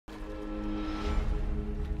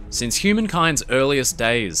Since humankind's earliest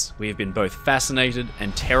days, we have been both fascinated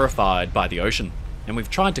and terrified by the ocean, and we've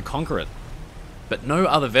tried to conquer it. But no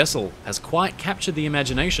other vessel has quite captured the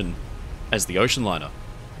imagination as the Oceanliner.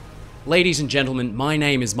 Ladies and gentlemen, my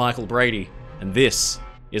name is Michael Brady, and this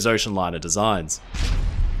is Oceanliner Designs.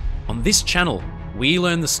 On this channel, we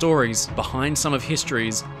learn the stories behind some of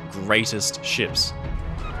history's greatest ships.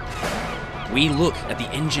 We look at the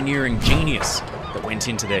engineering genius that went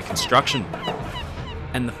into their construction,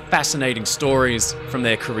 and the fascinating stories from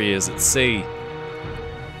their careers at sea.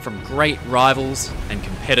 From great rivals and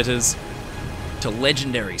competitors, to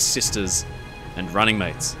legendary sisters and running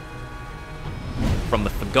mates. From the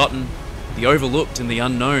forgotten, the overlooked and the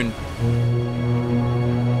unknown,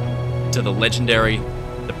 to the legendary,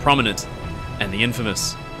 the prominent, and the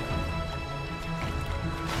infamous.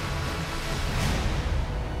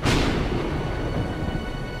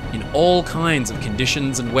 In all kinds of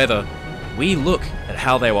conditions and weather, we look at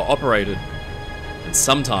how they were operated, and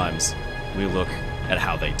sometimes we look at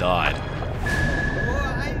how they died.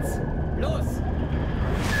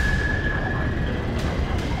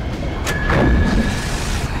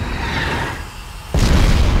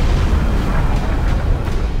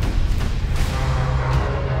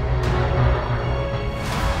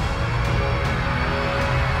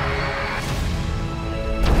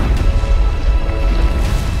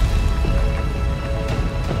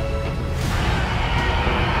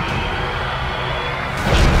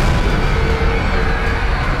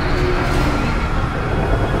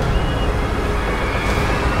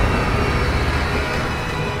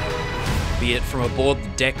 Be it from aboard the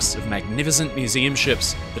decks of magnificent museum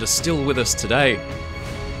ships that are still with us today,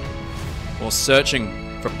 or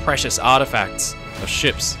searching for precious artifacts of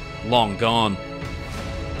ships long gone.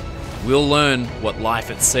 We'll learn what life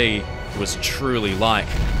at sea was truly like,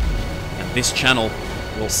 and this channel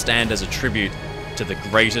will stand as a tribute to the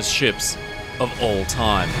greatest ships of all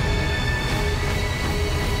time.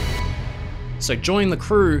 So join the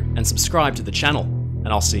crew and subscribe to the channel, and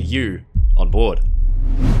I'll see you on board.